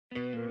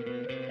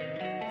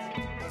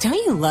Don't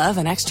you love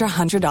an extra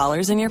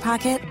 $100 in your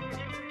pocket?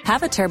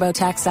 Have a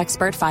TurboTax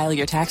expert file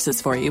your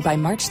taxes for you by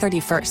March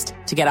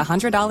 31st to get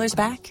 $100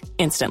 back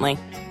instantly.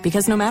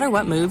 Because no matter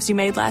what moves you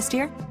made last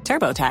year,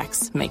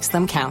 TurboTax makes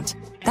them count.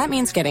 That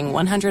means getting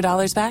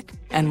 $100 back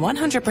and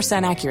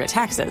 100% accurate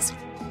taxes,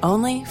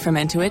 only from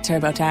Intuit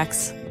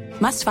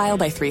TurboTax. Must file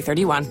by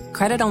 3/31.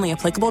 Credit only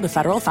applicable to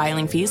federal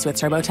filing fees with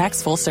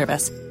TurboTax full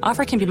service.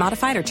 Offer can be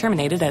modified or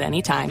terminated at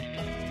any time.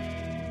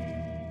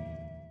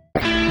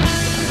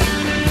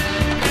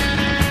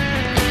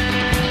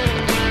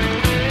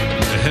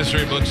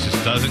 History books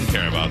just doesn't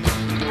care about them.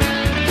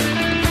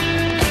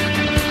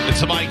 It's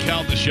the Mike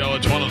Calta Show.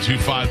 It's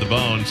 102.5 The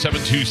Bone.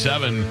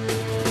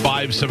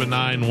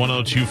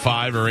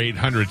 727-579-1025 or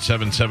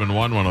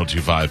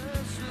 800-771-1025.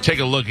 Take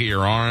a look at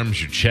your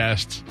arms, your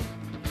chest,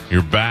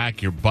 your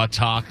back, your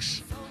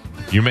buttocks.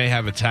 You may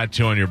have a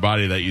tattoo on your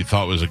body that you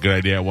thought was a good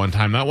idea at one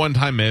time. That one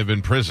time may have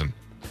been prison.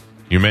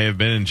 You may have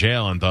been in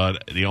jail and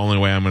thought the only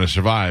way I'm going to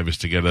survive is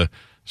to get a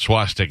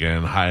swastika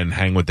and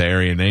hang with the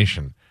Aryan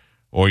Nation.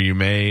 Or you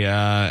may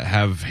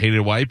have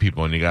hated white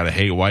people and you got a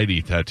hate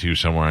whitey tattoo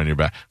somewhere on your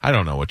back. I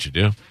don't know what you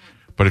do.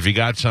 But if you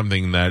got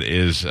something that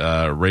is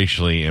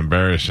racially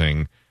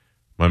embarrassing,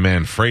 my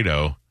man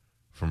Fredo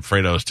from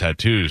Fredo's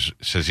Tattoos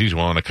says he's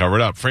willing to cover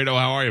it up. Fredo,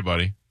 how are you,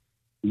 buddy?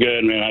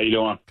 Good, man. How you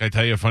doing? Can I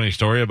tell you a funny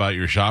story about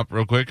your shop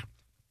real quick?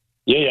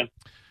 Yeah.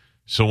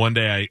 So one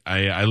day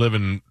I live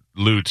in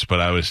Lutz, but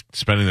I was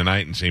spending the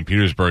night in St.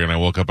 Petersburg, and I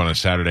woke up on a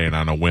Saturday, and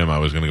on a whim I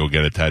was going to go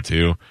get a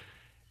tattoo.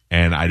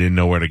 And I didn't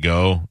know where to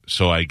go,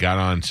 so I got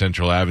on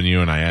Central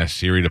Avenue, and I asked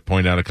Siri to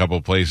point out a couple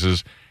of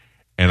places,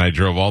 and I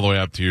drove all the way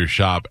up to your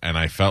shop, and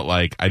I felt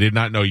like I did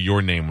not know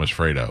your name was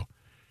Fredo,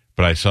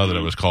 but I saw that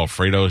it was called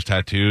Fredo's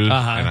Tattoos, and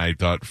I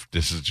thought,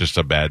 this is just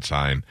a bad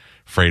sign.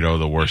 Fredo,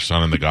 the worst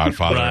son in The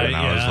Godfather, right, and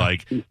I was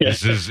like,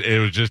 it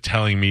was just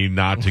telling me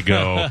not to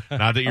go.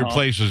 Not that your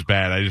place was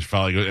bad, I just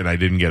felt like, and I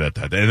didn't get it.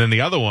 And then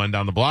the other one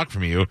down the block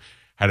from you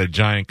had a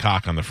giant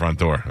cock on the front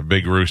door, a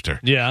big rooster.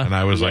 Yeah. And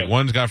I was like,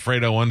 one's got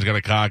Fredo, one's got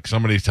a cock.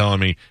 Somebody's telling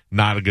me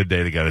not a good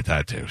day to get a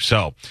tattoo.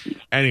 So,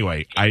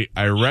 anyway, I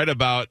read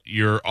about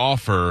your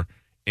offer,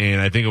 and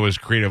I think it was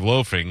Creative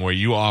Loafing, where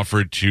you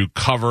offered to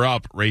cover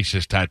up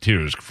racist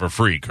tattoos for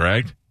free,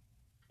 correct?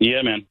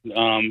 Yeah, man.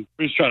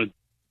 Just trying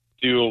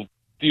to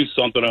do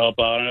something to help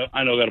out.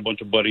 I know I got a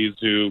bunch of buddies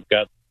who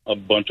got a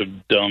bunch of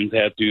dumb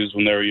tattoos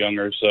when they were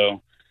younger,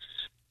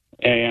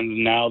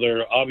 and now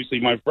they're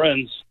obviously my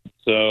friends.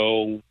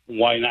 So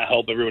why not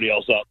help everybody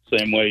else out the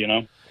same way, you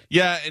know?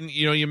 Yeah, and,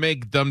 you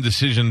make dumb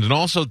decisions, and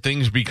also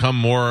things become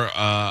more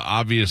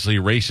obviously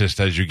racist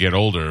as you get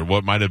older.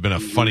 What might have been a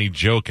funny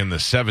joke in the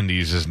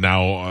 70s is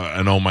now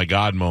an oh my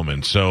God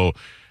moment. So,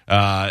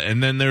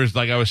 and then there's,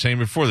 like I was saying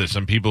before, there's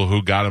some people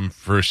who got them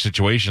for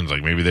situations,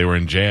 like maybe they were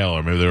in jail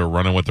or maybe they were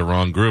running with the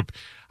wrong group.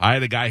 I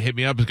had a guy hit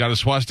me up who's got a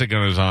swastika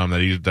on his arm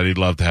that he'd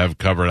love to have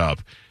covered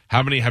up.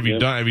 How many have you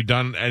done? Have you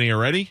done any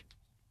already?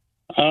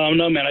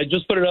 No, man. I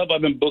just put it up.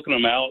 I've been booking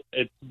them out.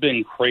 It's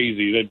been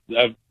crazy.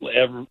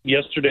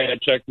 Yesterday, I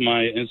checked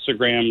my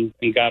Instagram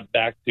and got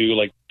back to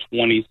like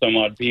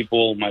 20-some-odd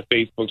people. My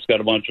Facebook's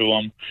got a bunch of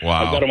them.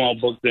 Wow. I've got them all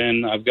booked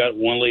in. I've got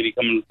one lady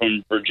coming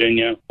from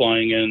Virginia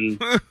flying in.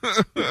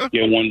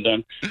 Get one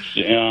done.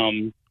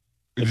 Did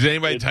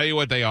anybody tell you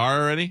what they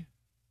are already?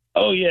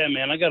 Oh, yeah,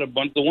 man. I got a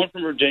bunch. The one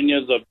from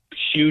Virginia is a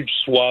huge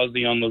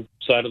swazi on the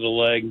side of the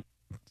leg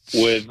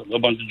with a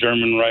bunch of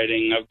German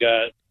writing. I've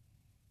got,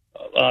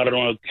 I don't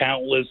know,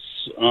 countless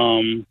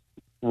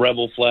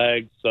rebel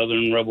flags,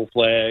 Southern rebel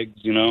flags,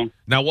 you know.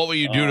 Now, what will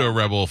you do to a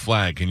rebel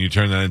flag? Can you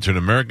turn that into an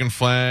American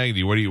flag?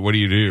 What do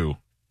you do?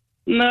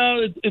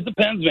 No, it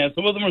depends, man.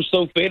 Some of them are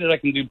so faded I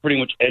can do pretty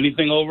much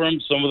anything over them.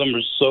 Some of them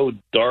are so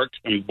dark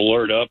and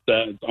blurred up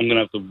that I'm going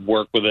to have to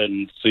work with it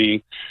and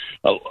see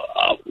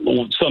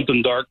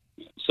something dark,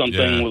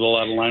 something with a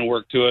lot of line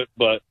work to it,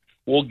 but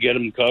we'll get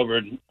them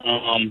covered.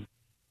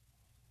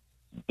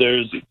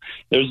 There's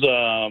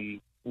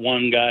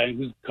one guy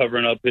who's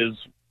covering up his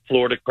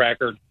Florida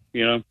cracker,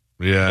 you know.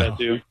 Yeah.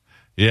 Tattoo.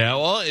 Yeah,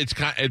 well,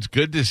 it's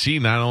good to see.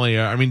 Not only,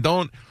 I mean,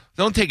 don't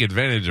take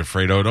advantage of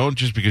Fredo. Don't,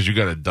 just because you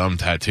got a dumb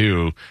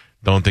tattoo,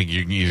 don't think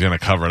he's going to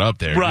cover it up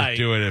there. Right. Just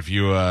do it if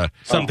you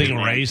something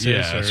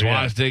racist, or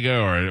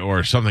swastika,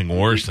 or something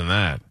worse than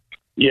that.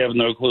 You have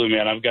no clue,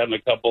 man. I've gotten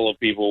a couple of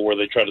people where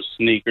they try to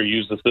sneak or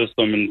use the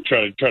system and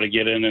try to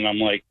get in, and I'm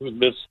like,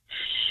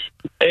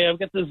 hey, I've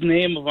got this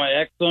name of my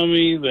ex on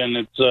me, then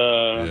it's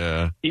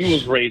he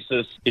was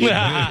racist.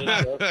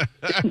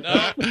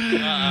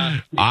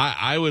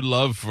 I would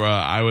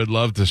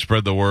love to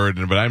spread the word,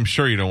 but I'm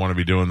sure you don't want to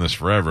be doing this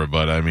forever.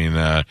 But I mean,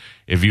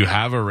 if you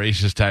have a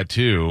racist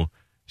tattoo,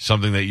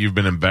 something that you've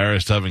been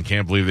embarrassed of and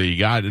can't believe that you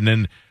got, and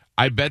then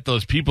I bet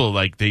those people,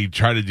 like, they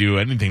try to do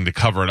anything to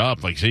cover it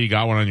up. Like, say you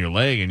got one on your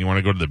leg and you want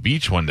to go to the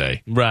beach one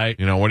day. Right.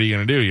 You know, what are you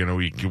going to do? You know,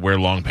 you can wear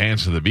long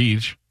pants to the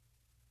beach.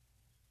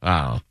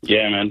 Oh.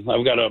 Yeah, man.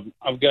 I've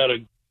got a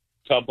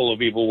couple of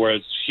people where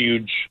it's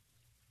huge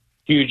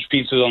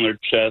pieces on their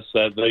chest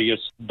that they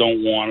just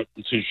don't want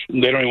to.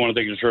 They don't even want to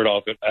take their shirt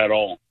off at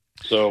all.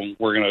 So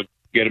we're gonna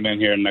get them in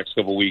here in the next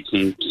couple of weeks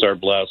and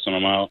start blasting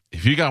them out.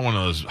 If you got one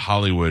of those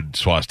Hollywood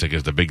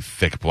swastikas, the big,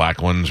 thick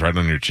black ones right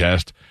on your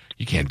chest,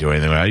 you can't do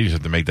anything with it. I used to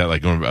have to make that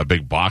like a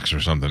big box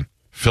or something.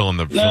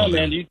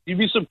 Man, you'd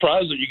be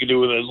surprised what you can do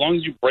with it. As long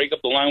as you break up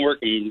the line work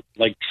and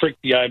like trick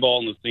the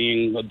eyeball into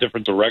seeing a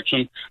different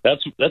direction.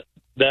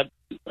 That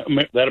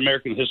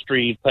American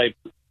history type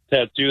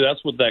tattoo.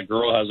 That's what that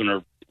girl has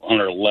on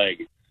her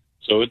leg.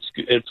 So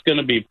it's going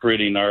to be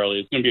pretty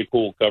gnarly. It's going to be a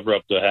cool cover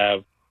up to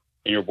have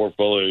in your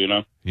portfolio. You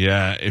know.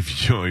 Yeah,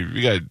 if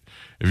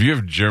you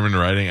have German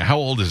writing, how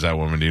old is that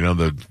woman? Do you know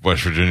the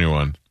West Virginia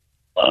one?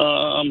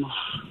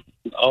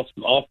 Off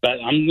bat,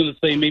 I'm going to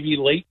say maybe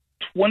late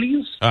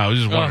 20s. Oh, I was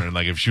just wondering,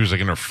 like, if she was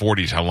like in her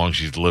 40s, how long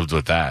she's lived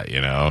with that,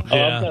 you know?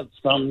 Yeah.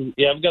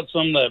 I've got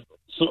some that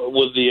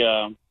with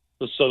the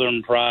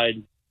Southern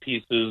Pride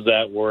pieces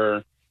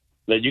that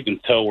you can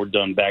tell were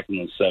done back in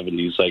the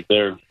 70s. Like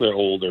they're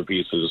older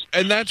pieces.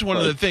 And that's one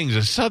of the things.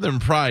 A Southern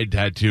Pride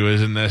tattoo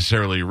isn't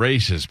necessarily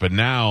racist, but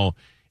now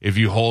if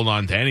you hold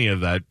on to any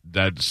of that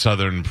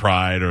Southern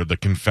Pride or the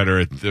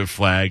Confederate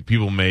flag,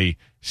 people may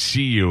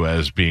see you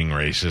as being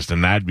racist,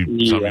 and that'd be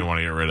something you want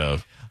to get rid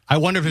of. I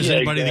wonder if there's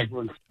anybody.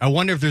 Exactly. I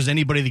wonder if there's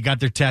anybody that got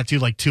their tattoo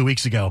like 2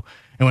 weeks ago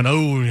and went,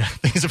 "Oh,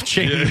 things have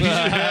changed."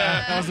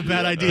 That was a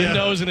bad idea. Who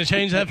knows going to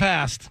change that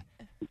fast?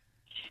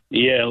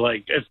 Yeah,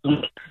 like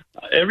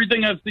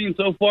everything I've seen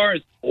so far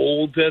is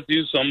old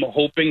tattoos, so I'm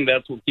hoping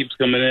that's what keeps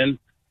coming in.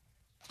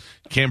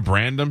 Can't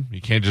brand them. You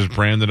can't just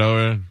brand it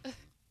over.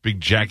 Big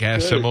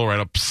jackass symbol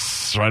right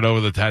over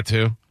the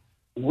tattoo.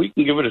 We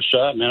can give it a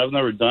shot, man. I've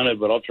never done it,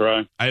 but I'll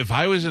try. If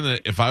I was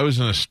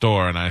in a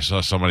store and I saw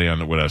somebody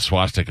with a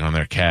swastika on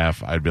their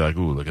calf, I'd be like,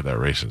 "Ooh, look at that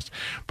racist."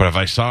 But if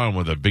I saw him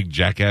with a big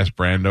jackass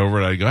brand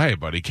over it, I'd go, "Hey,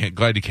 buddy,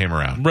 glad you came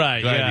around."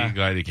 Right?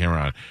 Glad you came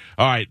around.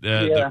 All right,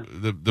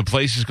 the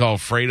place is called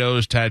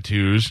Fredo's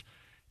Tattoos,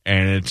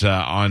 and it's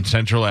on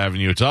Central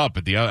Avenue. It's up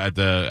at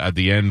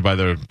the end by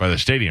the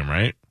stadium,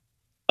 right?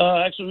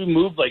 Actually, we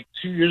moved like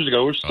 2 years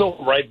ago. We're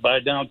still right by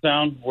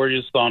downtown. We're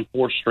just on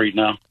 4th Street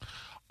now.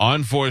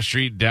 On 4th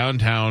Street,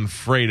 downtown,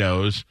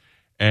 Fredo's.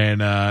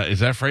 And is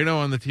that Fredo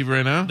on the TV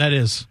right now? That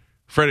is.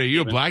 Fredo, are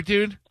you a black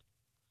dude?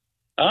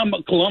 I'm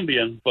a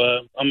Colombian,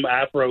 but I'm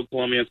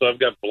Afro-Colombian, so I've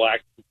got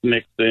black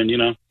mixed in, you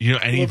know. You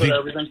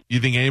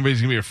think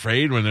anybody's going to be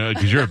afraid when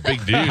because you're a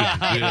big dude? Be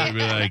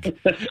like,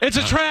 it's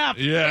a trap!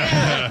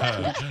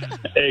 Yeah.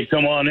 Hey,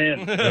 come on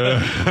in.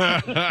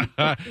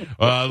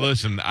 Well,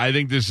 listen, I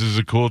think this is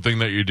a cool thing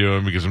that you're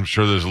doing because I'm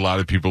sure there's a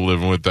lot of people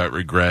living with that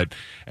regret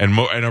and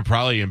are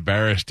probably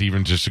embarrassed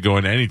even just to go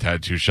into any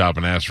tattoo shop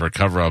and ask for a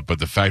cover-up, but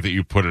the fact that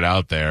you put it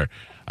out there,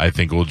 I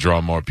think will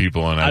draw more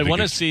people in. I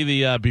want to see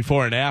the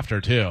before and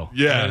after, too.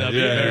 Yeah. That'd be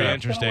very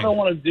interesting. That's what I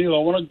want to do. I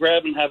want to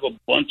grab and have a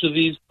bunch of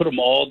these, put them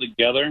all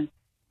together,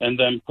 and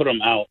then put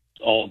them out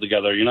all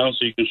together, you know,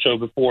 so you can show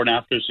before and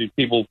after so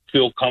people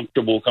feel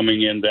comfortable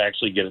coming in to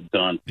actually get it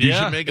done. You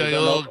should make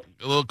a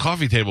little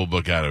coffee table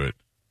book out of it.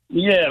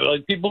 Yeah,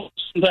 like people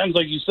sometimes,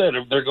 like you said,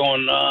 if they're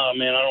going, "Oh,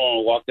 man, I don't want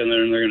to walk in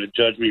there and they're going to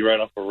judge me right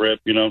off the rip,"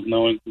 you know,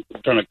 knowing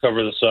I'm trying to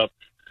cover this up.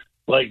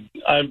 Like,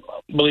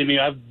 believe me,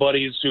 I have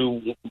buddies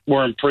who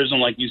were in prison,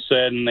 like you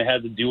said, and they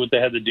had to do what they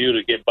had to do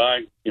to get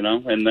by, you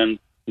know, and then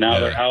now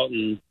they're out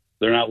and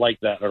they're not like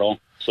that at all.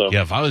 So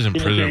yeah, if I was in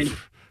prison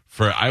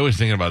I was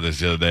thinking about this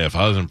the other day, if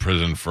I was in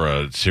prison for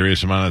a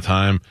serious amount of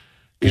time,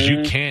 because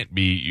you can't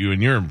be,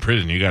 when you're in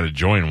prison, you got to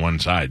join one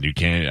side. You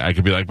can't, I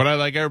could be like, but I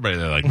like everybody.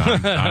 They're like,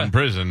 not in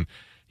prison.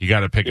 You got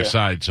to pick a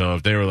side. So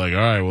if they were like, all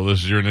right, well,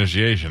 this is your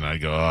initiation,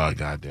 I'd go, oh,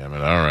 God damn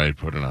it. All right,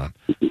 put it on.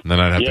 And then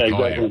I'd have to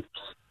call you.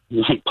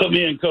 Put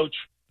me in, coach.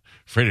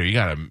 Fredo,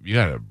 you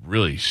got a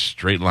really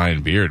straight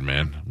line beard,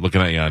 man. I'm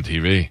looking at you on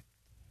TV.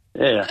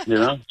 Yeah, you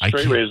know,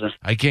 straight razor.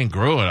 I can't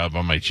grow it up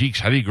on my cheeks.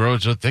 How do you grow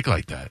it so thick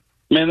like that?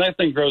 Man, that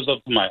thing grows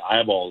up to my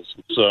eyeballs.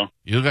 So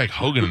you look like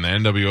Hogan in the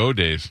NWO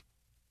days.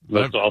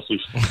 That's awesome.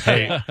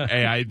 Hey,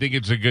 I think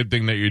it's a good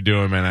thing that you're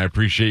doing, man. I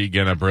appreciate you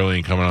getting up early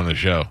and coming on the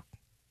show.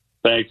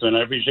 Thanks, man.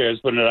 I appreciate you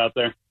guys putting it out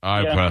there.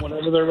 All right,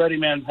 whenever they're ready,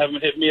 man, have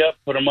them hit me up.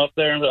 Put them up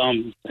there.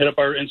 Hit up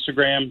our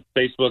Instagram,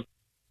 Facebook.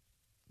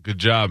 Good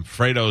job.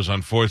 Fredo's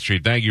on 4th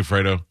Street. Thank you,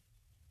 Fredo.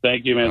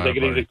 Thank you, man. Take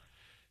it easy.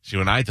 See,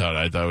 when I thought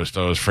it was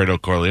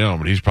Fredo Corleone,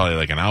 but he's probably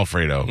like an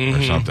Alfredo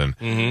or something.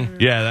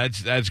 Mm-hmm. Yeah,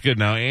 that's good.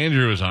 Now,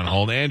 Andrew is on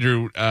hold.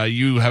 Andrew,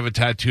 you have a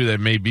tattoo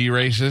that may be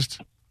racist?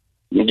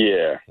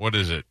 Yeah. What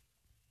is it?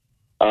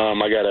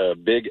 I got a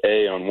big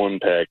A on one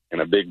pack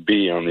and a big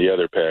B on the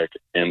other pack.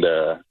 And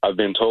I've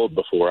been told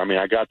before, I mean,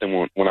 I got them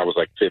when I was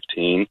like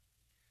 15.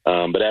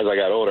 But as I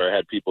got older, I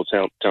had people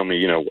tell me,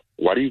 you know,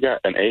 why do you got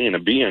an A and a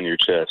B on your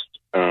chest?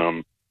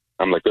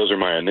 I'm like, those are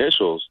my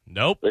initials.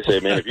 Nope. They say,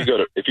 man, if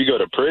you go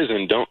to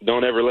prison,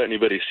 don't ever let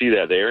anybody see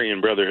that. The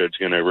Aryan Brotherhood's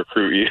going to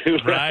recruit you.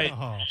 Right.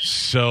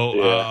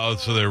 So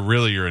they're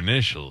really your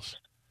initials.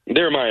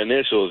 They're my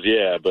initials,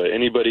 yeah. But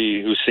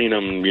anybody who's seen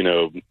them, you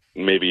know,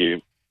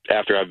 maybe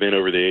after I've been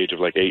over the age of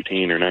like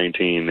 18 or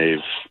 19, they've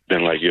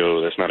been like,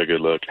 yo, that's not a good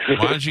look. Why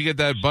don't you get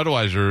that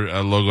Budweiser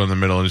logo in the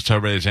middle and just tell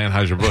everybody it's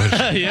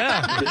Anheuser-Busch?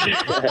 Yeah.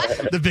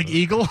 The big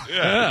eagle.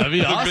 Yeah, that'd be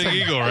the awesome. big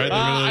eagle, right? In the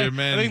middle of your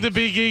man. I think the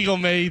big eagle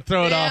may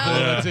throw it off a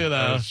little bit too, though.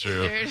 That's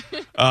true.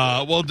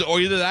 Well, or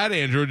either that,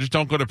 Andrew, or just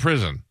don't go to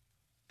prison.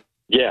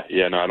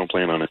 Yeah, no, I don't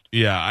plan on it.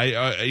 Yeah,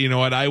 I you know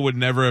what? I would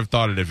never have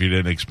thought it if you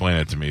didn't explain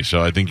it to me,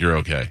 so I think you're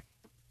okay.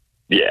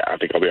 Yeah, I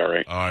think I'll be all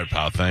right. All right,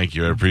 pal. Thank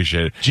you. I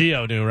appreciate it.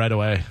 Gio knew right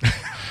away.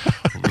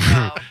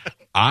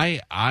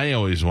 I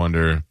always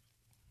wonder,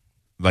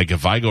 like,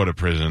 if I go to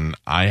prison,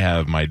 I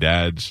have my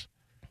dad's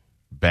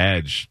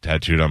badge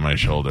tattooed on my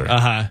shoulder.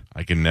 Uh-huh.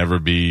 I can never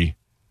be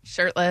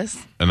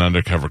Shirtless. an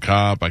undercover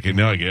cop. I could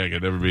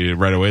never be.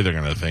 Right away, they're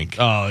gonna think,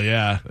 Oh,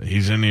 yeah.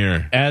 he's in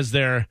here. As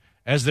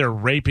they're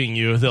raping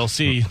you, they'll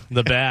see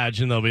the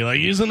badge and they'll be like,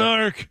 he's a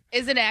narc.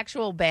 Is it an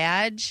actual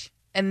badge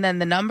and then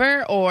the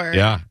number, or?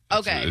 Yeah.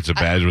 Okay. It's a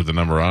badge with the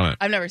number on it.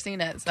 I've never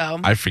seen it, so.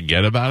 I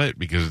forget about it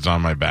because it's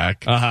on my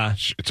back. Uh-huh.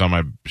 It's on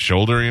my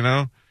shoulder, you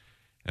know,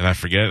 and I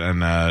forget.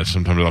 And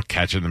sometimes I'll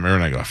catch it in the mirror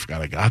and I go, I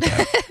forgot I got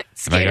that.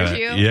 Scares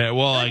you? Yeah,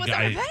 well, Like, what's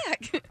on my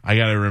back? I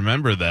got to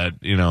remember that,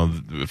 you know,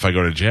 if I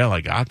go to jail,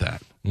 I got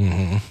that.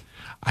 Mm-hmm.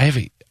 I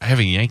have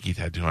a Yankee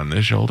tattoo on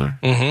this shoulder.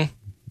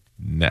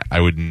 Mm-hmm. I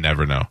would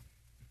never know.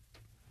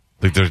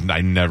 Like,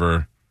 I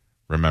never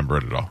remember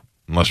it at all,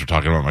 unless we're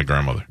talking about my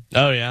grandmother.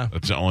 Oh, yeah.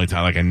 That's the only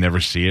time. Like, I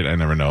never see it. I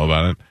never know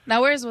about it.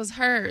 Now, where's was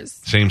hers?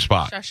 Same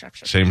spot. Sure.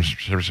 Same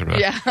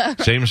Yeah.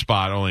 same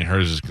spot. Only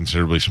hers is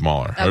considerably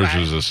smaller. Hers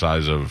Okay. is the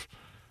size of,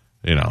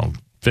 you know,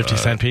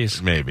 50-cent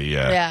piece. maybe.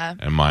 Yeah. Yeah.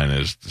 And mine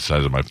is the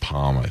size of my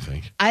palm, I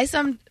think. I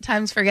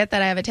sometimes forget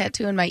that I have a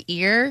tattoo in my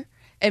ear,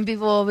 and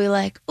people will be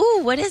like,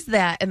 ooh, what is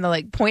that? And they'll,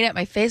 like, point at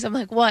my face. I'm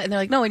like, what? And they're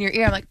like, no, in your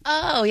ear. I'm like,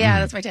 oh,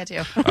 yeah, that's my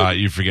tattoo.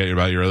 You forget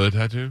about your other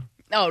tattoo?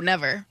 No,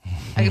 never.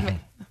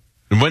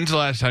 And when's the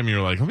last time you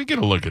were like, let me get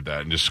a look at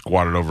that, and just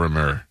squatted over a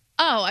mirror?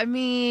 I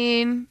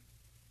mean,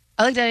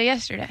 I looked at it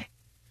yesterday.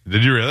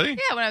 Did you really?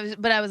 Yeah,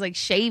 I was like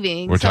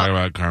shaving. We're talking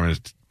about Carmen's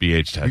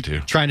BH tattoo.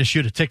 Trying to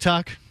shoot a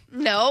TikTok?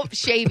 No,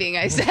 shaving,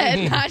 I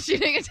said, not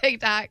shooting a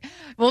TikTok.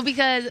 Well,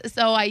 because,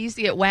 I used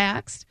to get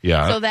waxed.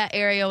 Yeah. So that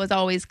area was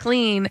always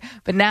clean,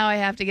 but now I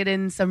have to get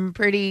in some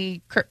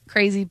pretty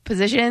crazy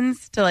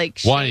positions to, like,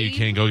 shave. Why? You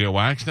can't go get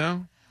waxed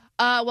now?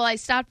 Well, I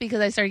stopped because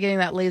I started getting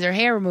that laser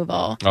hair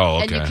removal. Oh,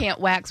 okay. And you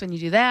can't wax when you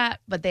do that,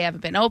 but they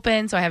haven't been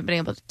open, so I haven't been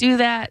able to do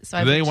that. So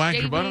Do I've they been wax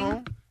your shaving.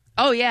 butthole?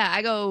 Oh, yeah.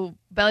 I go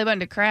belly button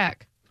to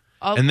crack.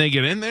 And they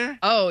get in there?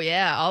 Oh,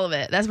 yeah, all of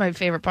it. That's my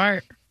favorite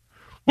part.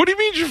 What do you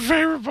mean your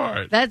favorite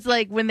part? That's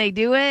like when they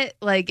do it,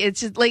 like it's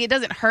just like it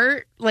doesn't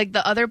hurt like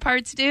the other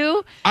parts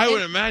do. I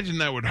would imagine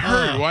that would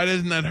hurt. Why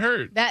doesn't that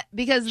hurt? That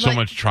because So like,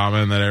 much trauma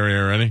in that area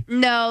already?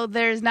 No,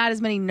 there's not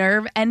as many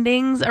nerve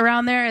endings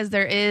around there as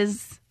there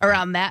is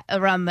around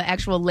the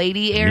actual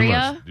lady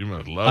area. You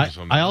must love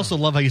something. I also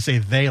love how you say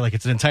they, like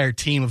it's an entire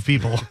team of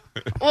people.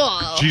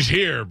 Well, She's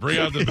here. Bring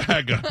out the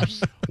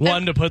backups.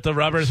 One to put the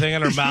rubber thing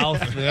in her mouth,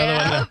 the other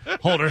one to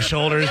hold her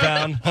shoulders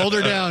down. Hold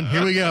her down.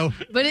 Here we go.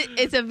 but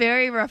it's a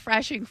very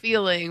refreshing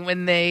feeling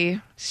when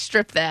they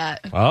strip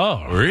that.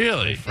 Oh,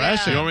 Really?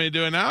 Yeah. You want me to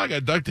do it now? I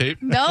got duct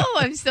tape. No,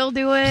 I'm still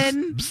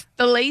doing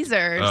the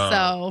laser.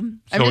 Oh.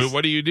 So So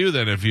what do you do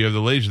then if you have the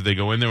laser? They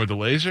go in there with the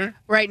laser?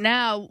 right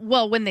now,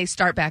 well, when they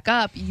start back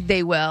up,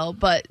 they will,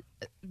 but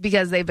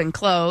because they've been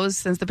closed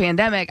since the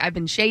pandemic, I've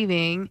been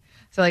shaving.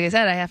 So like I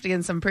said, I have to get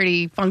in some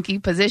pretty funky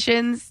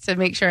positions to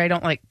make sure I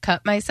don't like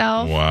cut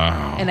myself.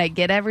 Wow. And I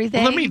get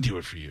everything. Well, let me do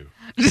it for you.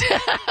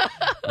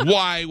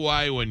 Why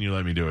wouldn't you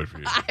let me do it for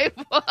you?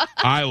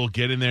 I will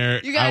get in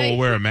there. You gotta- I will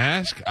wear a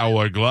mask. I'll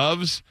wear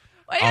gloves.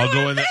 Why you I'll don't go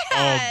wear in there.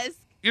 masks?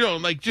 You know,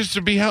 like just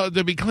to be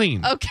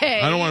clean.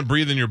 Okay. I don't want to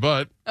breathe in your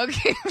butt.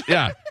 Okay.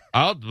 Yeah.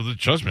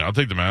 Trust me, I'll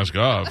take the mask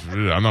off.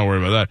 I'm not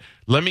worried about that.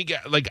 Let me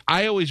get, like,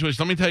 I always wish,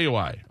 let me tell you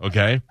why,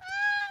 okay?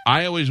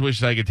 I always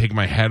wish that I could take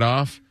my head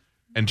off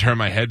and turn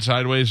my head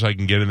sideways so I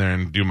can get in there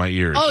and do my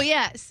ears. Oh,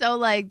 yeah. So,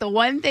 like, the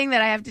one thing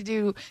that I have to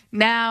do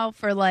now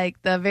for,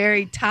 like, the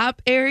very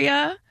top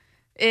area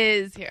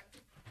is here.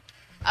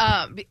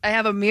 I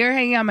have a mirror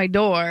hanging on my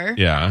door.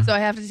 Yeah. So I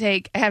have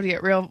to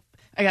get real,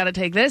 I got to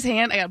take this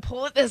hand, I got to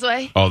pull it this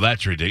way. Oh,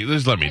 that's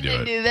ridiculous. Let me do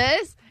And it. do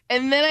this,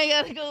 and then I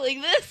got to go like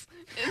this.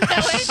 And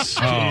that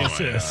way, Oh, my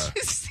Jesus.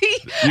 God. see?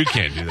 You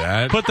can't do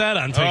that. Put that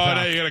on Oh, TikTok.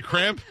 no, you got a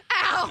cramp?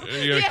 Ow.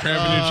 You got a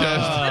cramp in your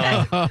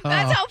chest?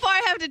 That's how far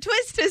I have to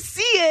twist to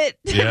see it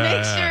to Yeah.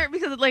 make sure.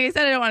 Because, like I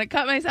said, I don't want to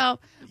cut myself.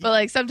 But,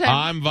 like, sometimes.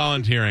 I'm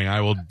volunteering.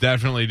 I will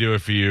definitely do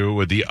it for you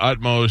with the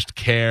utmost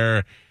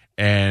care,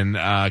 and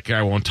I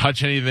won't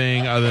touch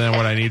anything other than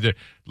what I need to.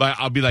 Like,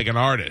 I'll be like an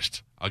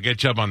artist. I'll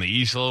get you up on the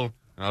easel,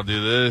 and I'll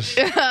do this.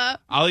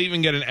 I'll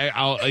even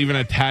I'll even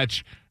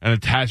attach an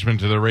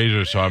attachment to the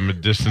razor so I'm a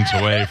distance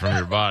away from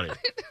your body.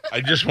 I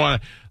just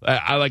want to.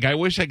 I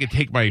wish I could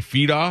take my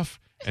feet off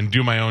and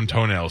do my own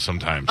toenails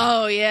sometimes.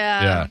 Oh,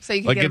 yeah. Yeah. So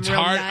you can like get it's them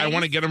real hard. nice. I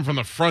want to get them from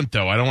the front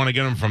though. I don't want to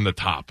get them from the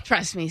top.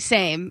 Trust me,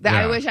 same. Yeah.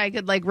 I wish I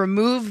could like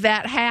remove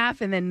that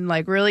half and then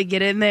like really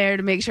get in there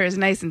to make sure it's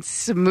nice and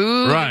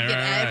smooth. Right, and get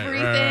right,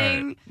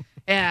 everything. right.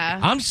 Yeah.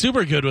 I'm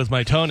super good with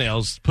my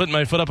toenails. Putting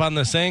my foot up on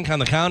the sink on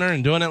the counter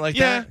and doing it like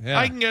Yeah,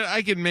 that. Yeah.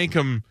 I can make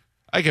them.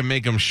 I can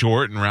make them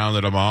short and round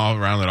it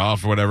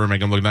off or whatever, make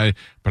them look nice.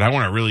 But I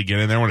want to really get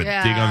in there. I want to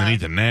Yeah. dig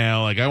underneath the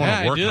nail. Like I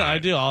want to work on I it.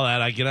 do all that.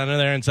 I get under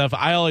there and stuff.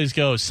 I always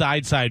go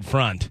side,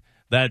 front.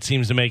 That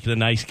seems to make it a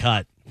nice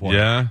cut. For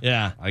Yeah? me.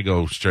 Yeah. I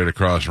go straight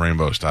across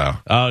rainbow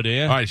style. Oh, do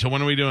you? All right, so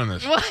when are we doing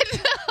this? What?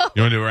 No.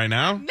 You want to do it right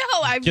now? No,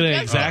 I'm Get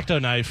an just, X-Acto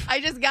knife. I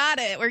just got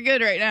it. We're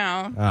good right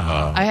now.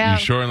 I have-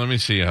 You sure? Let me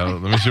see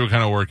what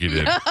kind of work you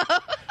did.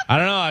 I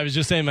don't know. I was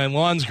just saying my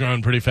lawn's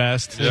growing pretty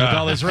fast. With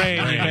all this rain,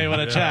 you may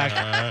want to check.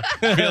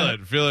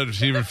 Feel it.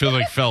 It even feels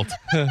like felt.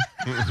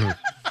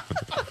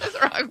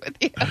 What's wrong with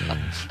you?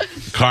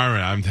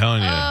 Carmen, I'm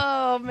telling you.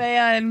 Oh,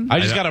 man. I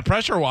just got a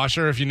pressure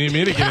washer if you need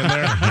me to get in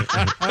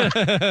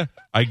there.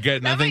 I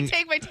get That nothing. might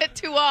take my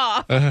tattoo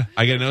off.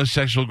 I get no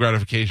sexual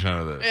gratification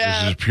out of this.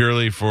 Yeah. This is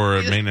purely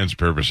for maintenance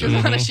purposes.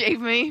 Want to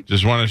shave me?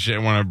 Just want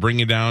to bring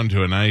you down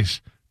to a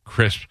nice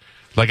crisp.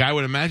 Like I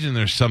would imagine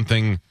there's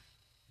something,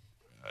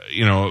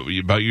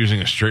 about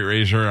using a straight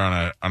razor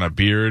on a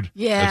beard.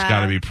 Yeah. That's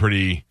got to be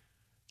pretty.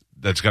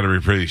 That's got to be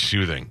pretty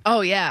soothing.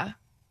 Oh, yeah.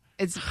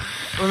 It's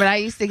when I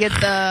used to get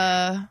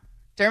the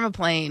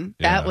dermaplane,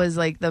 that Yeah. was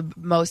like the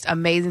most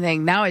amazing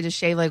thing. Now I just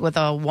shave like with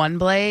a one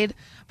blade,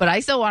 but I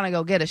still want to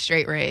go get a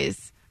straight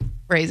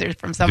razor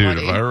from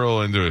somebody. Dude, if I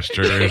roll into a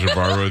straight razor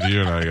bar with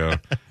you and I go,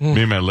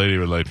 me and my lady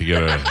would like to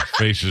get our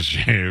faces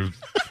shaved,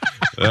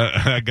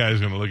 that guy's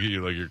going to look at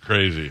you like you're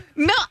crazy.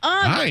 No,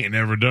 I ain't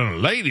never done a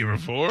lady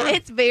before.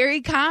 it's very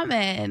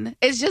common.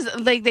 It's just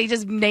like they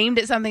just named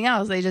it something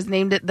else. They just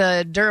named it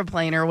the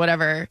Duraplane or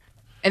whatever,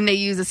 and they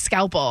use a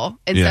scalpel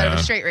instead of Yeah.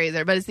 a straight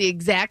razor. But it's the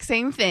exact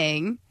same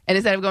thing. And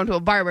instead of going to a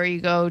barber,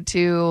 you go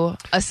to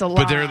a salon.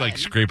 But they're like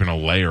scraping a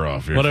layer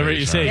off your Whatever face,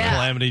 you say,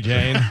 aren't they?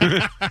 Yeah.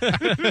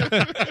 Calamity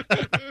Jane.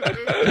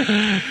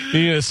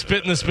 You gonna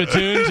spit in the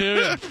spittoon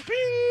too?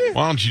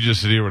 Why don't you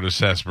just sit here with a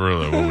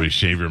sarsaparilla while we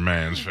shave your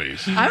man's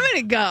face? I'm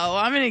gonna go.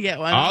 I'm gonna get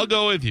one. I'll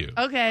go with you.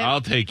 Okay.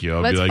 I'll take you.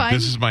 I'll Let's be like, find-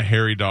 this is my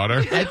hairy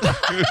daughter.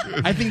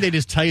 I think they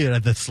just tell you that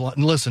at the salon.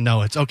 Listen,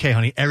 no, it's okay,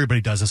 honey.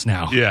 Everybody does this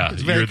now. Yeah,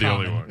 It's very you're the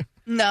common. only one.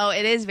 No,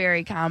 it is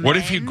very common. What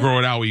if you grow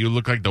it out where you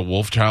look like the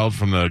wolf child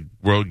from the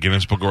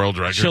Guinness Book of World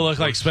Records? She'll look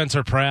like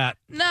Spencer Pratt.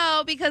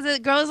 No, because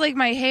it grows like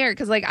my hair.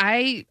 Because like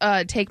I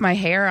take my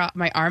hair off,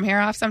 my arm hair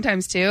off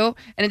sometimes too,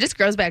 and it just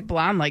grows back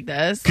blonde like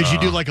this. Could you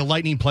do like a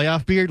lightning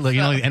playoff beard, like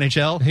like the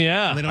NHL?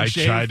 Yeah. They don't I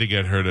shave? tried to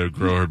get her to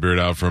grow her beard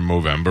out for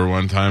Movember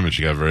one time, and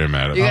she got very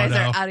mad at You me. guys no.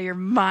 are out of your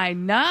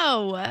mind.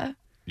 No.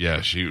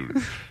 Yeah, she.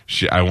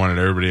 I wanted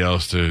everybody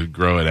else to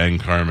grow it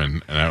and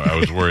Carmen, and I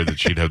was worried that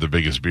she'd have the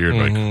biggest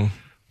beard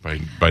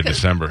by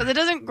December. Because it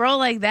doesn't grow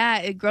like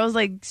that. It grows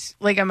like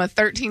I'm a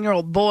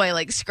 13-year-old boy,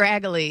 like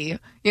scraggly.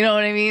 You know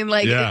what I mean?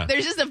 Like Yeah.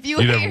 there's just a few.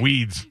 You'd hair- have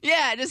weeds.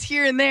 Yeah, just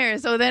here and there.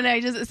 So then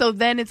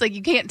it's like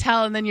you can't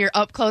tell, and then you're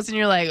up close and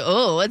you're like,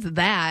 oh, what's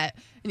that?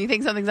 And you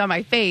think something's on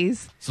my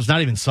face. So it's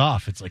not even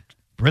soft. It's like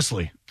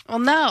bristly. Well,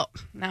 no,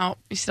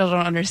 you still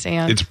don't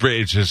understand.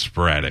 It's just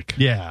sporadic.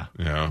 Yeah.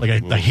 You know?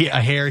 Like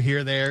a hair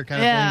here, there kind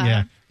of Yeah. thing.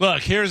 Yeah.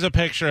 Look, here's a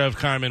picture of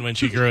Carmen when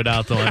she grew it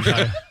out the one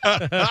time.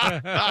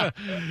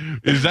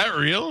 Is that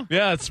real?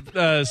 Yeah,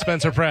 it's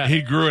Spencer Pratt.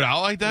 He grew it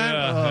out like that?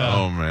 Yeah,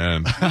 Oh,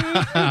 man.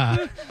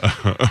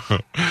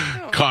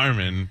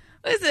 Carmen.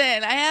 Listen,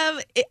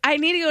 I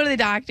need to go to the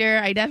doctor.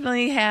 I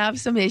definitely have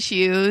some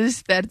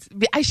issues.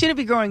 I shouldn't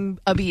be growing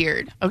a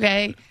beard,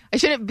 okay? I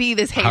shouldn't be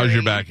this hairy. How's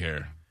your back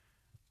hair?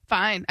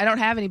 Fine. I don't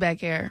have any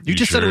back hair. You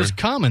just said it sure? was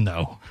common,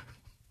 though.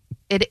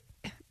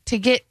 To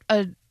get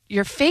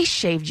your face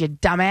shaved, you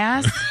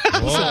dumbass.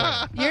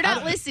 You're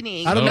not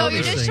listening. I don't No, know you're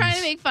these just things. trying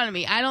to make fun of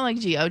me. I don't like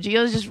Gio.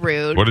 Gio's just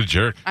rude. What a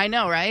jerk. I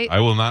know, right?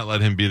 I will not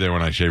let him be there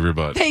when I shave your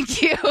butt.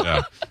 Thank you.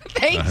 Yeah.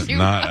 Thank you.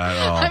 Not at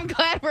all. I'm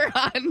glad we're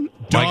on.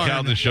 Mike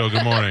Calta Show,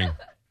 good morning.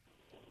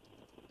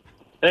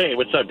 Hey,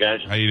 what's up, guys?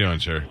 How you doing,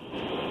 sir?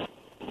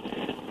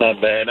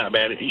 Not bad, not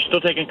bad. You still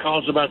taking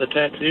calls about the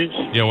tattoos?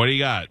 Yeah, what do you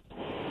got?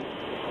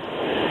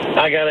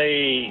 I got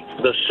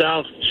the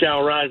South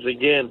Shall Rise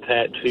Again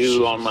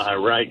tattoo on my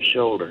right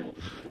shoulder.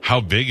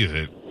 How big is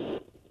it?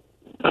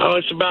 Oh,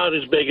 it's about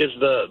as big as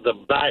the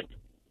back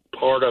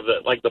part of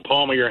it, like the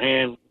palm of your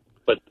hand,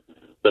 but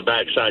the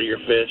back side of your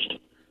fist.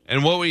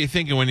 And what were you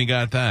thinking when you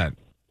got that?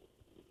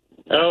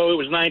 Oh, it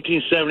was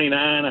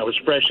 1979. I was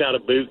fresh out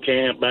of boot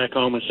camp back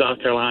home in South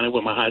Carolina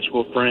with my high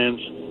school friends.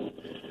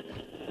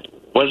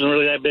 Wasn't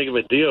really that big of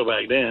a deal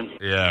back then.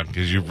 Yeah,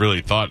 because you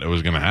really thought it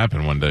was going to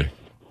happen one day.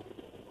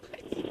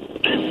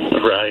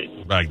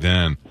 Right. Back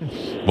then.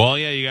 Well,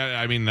 yeah, you got.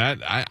 I mean,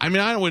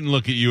 I wouldn't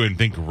look at you and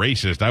think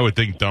racist. I would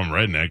think dumb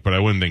redneck, but I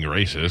wouldn't think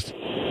racist.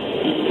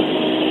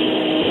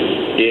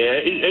 Yeah,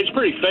 it's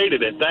pretty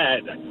faded at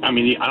that. I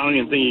mean, I don't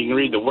even think you can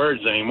read the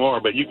words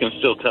anymore, but you can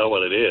still tell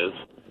what it is.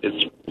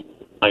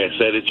 like I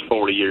said, it's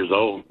 40 years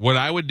old. What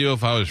I would do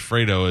if I was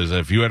Fredo is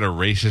if you had a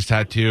racist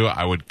tattoo,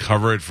 I would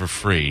cover it for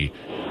free,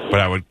 but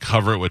I would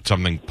cover it with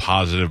something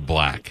positive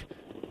black.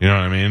 You know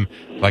what I mean?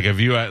 Like if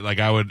you had, like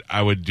I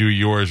would do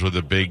yours with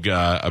a big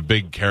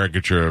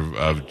caricature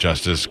of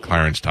Justice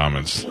Clarence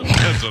Thomas.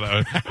 That's what I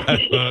would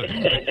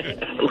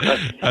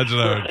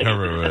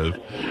cover it with.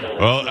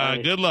 Well,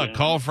 good luck.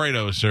 Call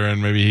Fredo, sir,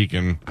 and maybe he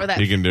can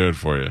do it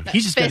for you.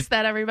 He's just fist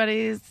that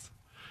everybody's.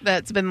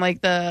 That's been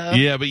like the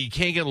yeah, but you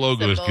can't get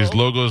logos because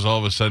logos all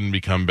of a sudden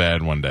become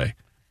bad one day.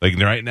 Like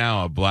right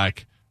now, a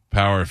black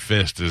power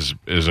fist is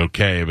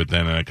okay, but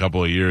then in a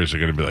couple of years they're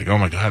going to be like, oh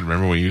my god,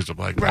 remember we used a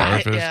black power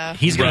fist? Yeah.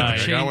 He's going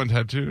I got one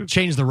tattooed.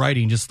 Change the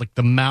writing, just like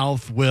the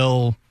mouth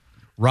will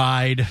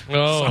ride.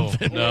 Oh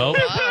something. no,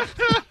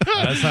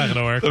 that's not going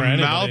to work. The for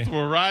anybody. mouth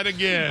will ride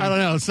again. I don't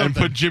know,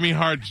 something. And put Jimmy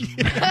Hart's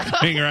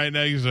thing right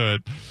next to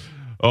it.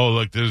 Oh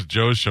look, there's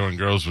Joe showing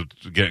girls with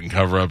getting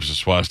cover-ups of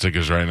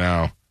swastikas right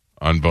now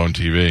on Bone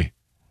TV.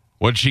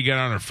 What'd she get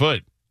on her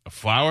foot? A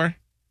flower?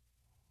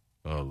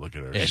 Oh, look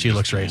at her. Yeah, she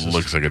looks racist.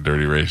 Looks like a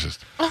dirty racist.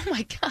 Oh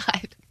my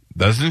god!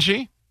 Doesn't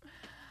she?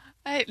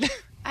 I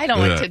don't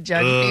like to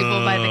judge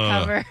people by the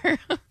cover.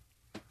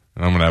 And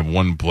I'm going to have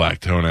one black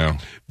toenail.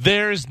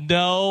 There's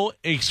no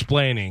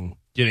explaining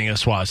getting a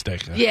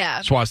swastika.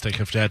 Yeah.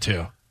 Swastika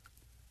tattoo.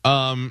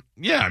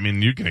 Yeah, I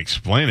mean, you can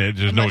explain it.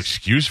 There's no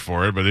excuse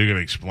for it, but you can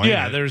explain it.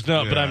 Yeah, there's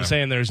no, but I'm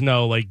saying there's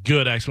no, like,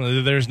 good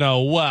explanation. There's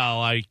no,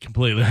 well, I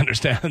completely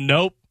understand.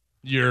 Nope,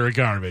 you're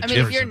garbage. I mean,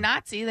 if you're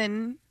Nazi,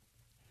 then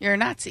you're a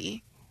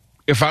Nazi.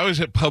 If I was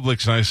at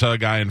Publix and I saw a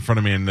guy in front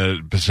of me and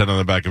said on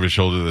the back of his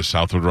shoulder, the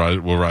South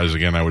will rise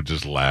again, I would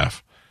just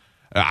laugh.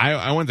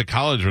 I went to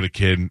college with a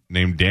kid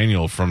named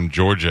Daniel from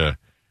Georgia,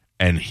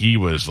 and he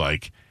was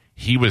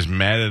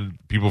mad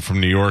at people from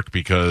New York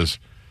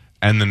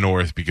and the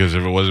North because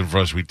if it wasn't for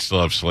us, we'd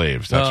still have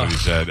slaves. That's what he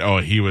said. Oh,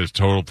 he was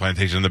total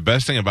plantation. And the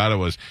best thing about it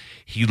was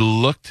he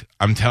looked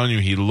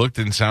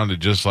and sounded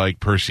just like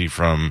Percy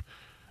from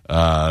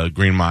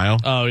Green Mile.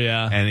 Oh,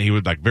 yeah. And he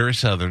would, like, very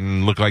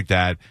Southern, look like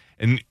that.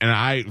 And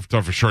I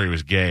thought for sure he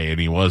was gay, and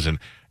he wasn't.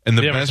 And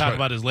the Did you ever best talk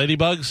about his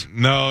ladybugs?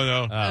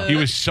 No. Oh. He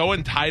was so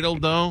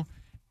entitled, though,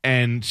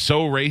 and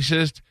so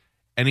racist,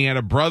 and he had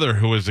a brother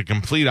who was the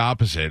complete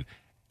opposite,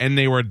 and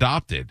they were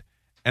adopted.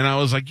 And I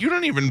was like, you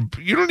don't even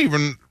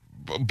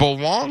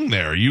belong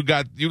there. You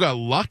got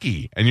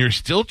lucky, and you're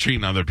still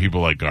treating other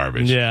people like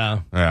garbage.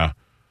 Yeah.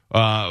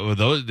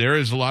 There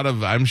is a lot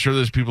of. I'm sure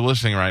there's people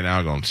listening right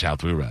now going,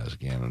 "South we rise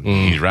again."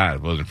 He's right.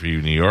 It wasn't for you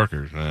New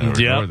Yorkers or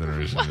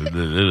Northerners.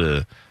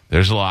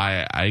 There's a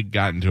lot. I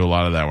got into a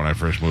lot of that when I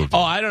first moved.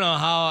 Oh, I don't know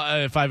how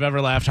if I've ever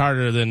laughed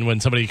harder than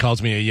when somebody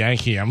calls me a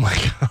Yankee. I'm like,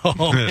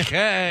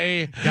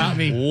 okay, got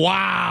me.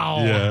 Wow.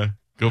 Yeah.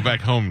 Go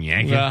back home,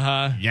 Yankee.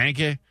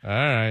 Yankee. All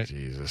right.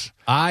 Jesus.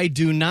 I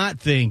do not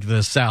think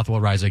the South will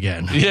rise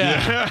again.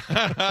 Yeah.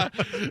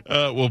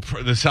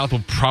 The South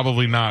will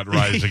probably not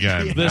rise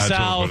again. The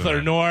South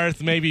or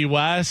North, maybe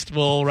West,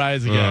 will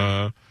rise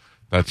again.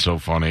 That's so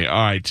funny.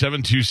 All right,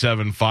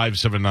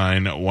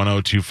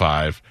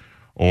 727-579-1025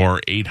 or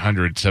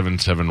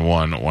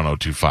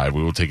 800-771-1025.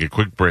 We will take a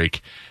quick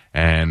break,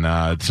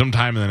 and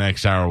sometime in the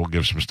next hour we'll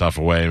give some stuff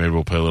away. Maybe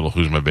we'll play a little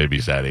Who's My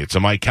Baby's Daddy. It's a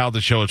Mike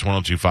Calta show. It's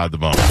 102.5 The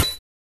Bone.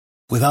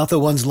 Without the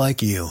ones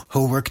like you,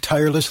 who work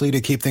tirelessly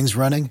to keep things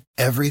running,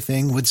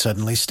 everything would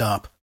suddenly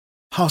stop.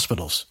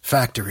 Hospitals,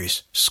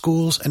 factories,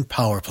 schools, and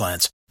power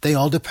plants, they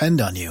all depend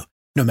on you.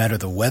 No matter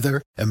the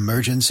weather,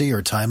 emergency,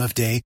 or time of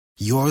day,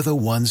 you're the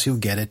ones who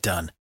get it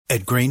done.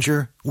 At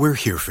Grainger, we're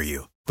here for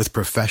you with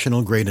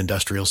professional-grade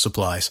industrial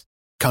supplies.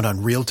 Count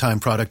on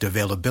real-time product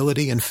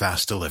availability and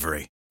fast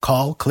delivery.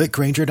 Call, click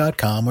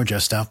Grainger.com, or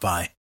just stop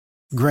by.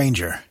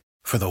 Grainger,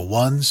 for the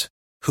ones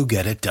who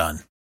get it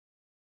done.